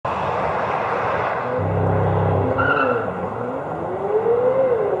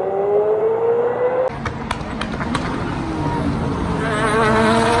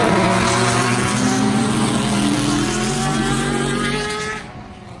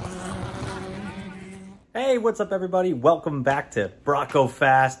Hey, what's up everybody? Welcome back to Bronco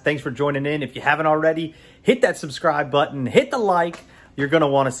Fast. Thanks for joining in. If you haven't already, hit that subscribe button, hit the like. You're gonna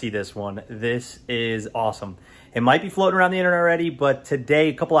wanna see this one. This is awesome. It might be floating around the internet already, but today,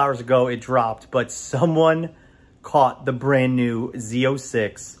 a couple hours ago, it dropped, but someone caught the brand new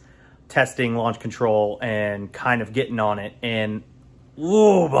Z06 testing launch control and kind of getting on it. And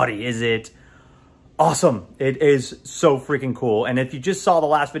whoa, buddy, is it awesome. It is so freaking cool. And if you just saw the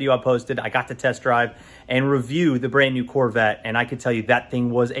last video I posted, I got to test drive and review the brand new Corvette. And I can tell you that thing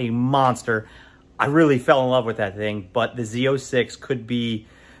was a monster. I really fell in love with that thing, but the Z06 could be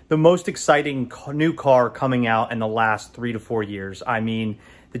the most exciting new car coming out in the last 3 to 4 years. I mean,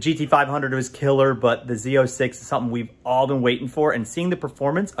 the GT500 was killer, but the Z06 is something we've all been waiting for. And seeing the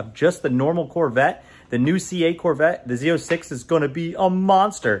performance of just the normal Corvette, the new C8 Corvette, the Z06 is going to be a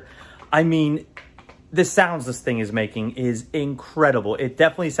monster. I mean, the sounds this thing is making is incredible. It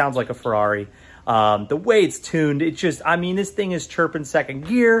definitely sounds like a Ferrari. The way it's tuned, it just, I mean, this thing is chirping second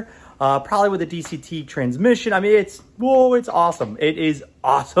gear, probably with a DCT transmission. I mean, it's awesome. It is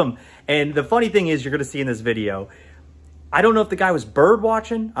awesome. And the funny thing is, you're gonna see in this video, I don't know if the guy was bird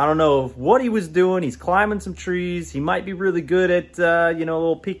watching. I don't know what he was doing. He's climbing some trees. He might be really good at, you know, a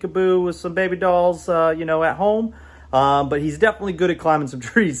little peekaboo with some baby dolls, you know, at home. But he's definitely good at climbing some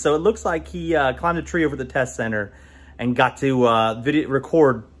trees. So it looks like he climbed a tree over the test center and got to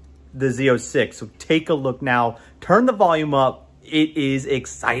record the Z06. So take a look now. Turn the volume up. It is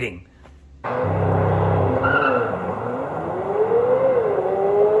exciting.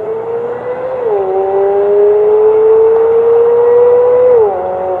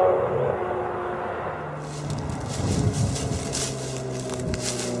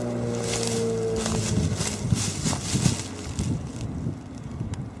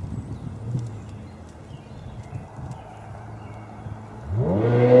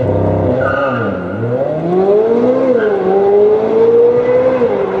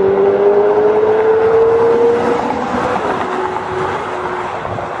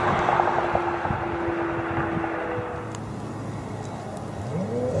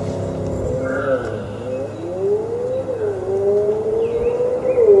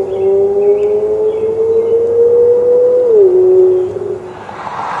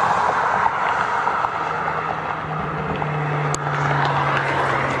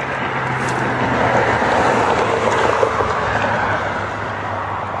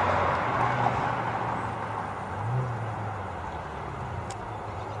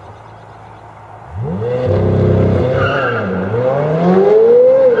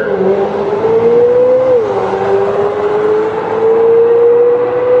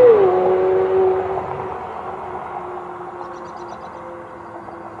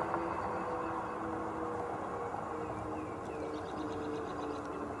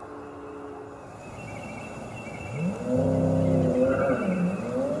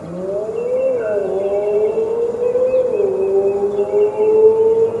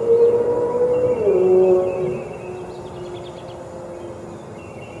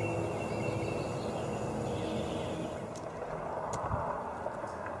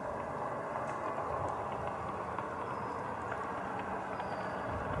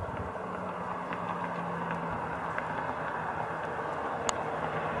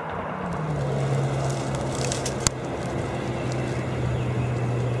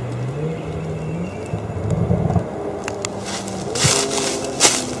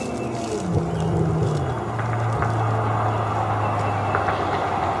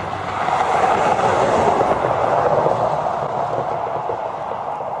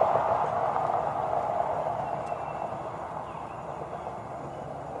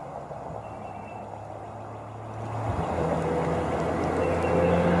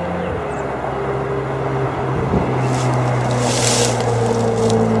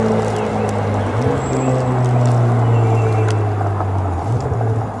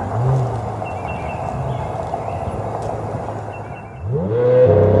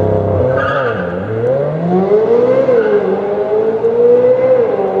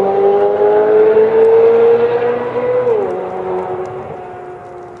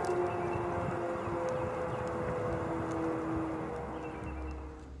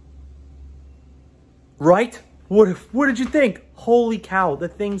 Right? What did you think? Holy cow, the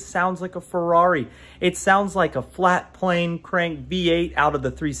thing sounds like a Ferrari. It sounds like a flat plane crank V8 out of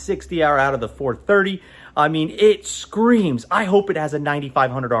the 360 or out of the 430. I mean, it screams. I hope it has a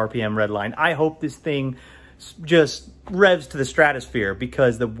 9,500 RPM redline. I hope this thing just revs to the stratosphere,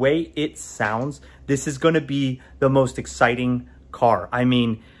 because the way it sounds, this is going to be the most exciting car. I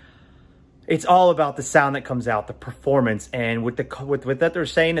mean, it's all about the sound that comes out, the performance. And with that, they're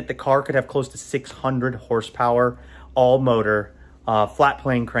saying that the car could have close to 600 horsepower, all motor, flat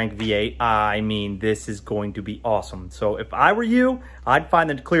plane crank V8. I mean, this is going to be awesome. So if I were you, I'd find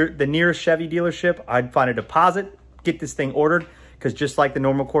the nearest Chevy dealership. I'd find a deposit, get this thing ordered, because just like the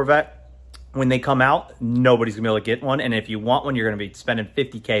normal Corvette, when they come out, nobody's gonna be able to get one. And if you want one, you're gonna be spending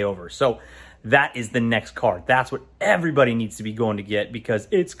 50K over. So that is the next car. That's what everybody needs to be going to get, because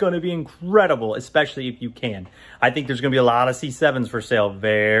it's going to be incredible, especially if you can. I think there's going to be a lot of C7s for sale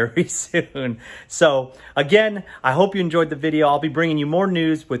very soon. So again, I hope you enjoyed the video. I'll be bringing you more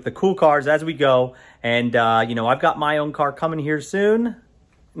news with the cool cars as we go. And you know, I've got my own car coming here soon.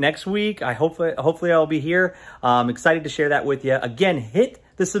 Next week, hopefully I'll be here. I'm excited to share that with you. Again, hit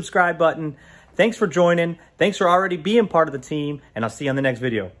the subscribe button. Thanks for joining. Thanks for already being part of the team. And I'll see you on the next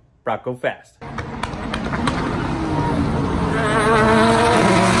video. Brock, go fast.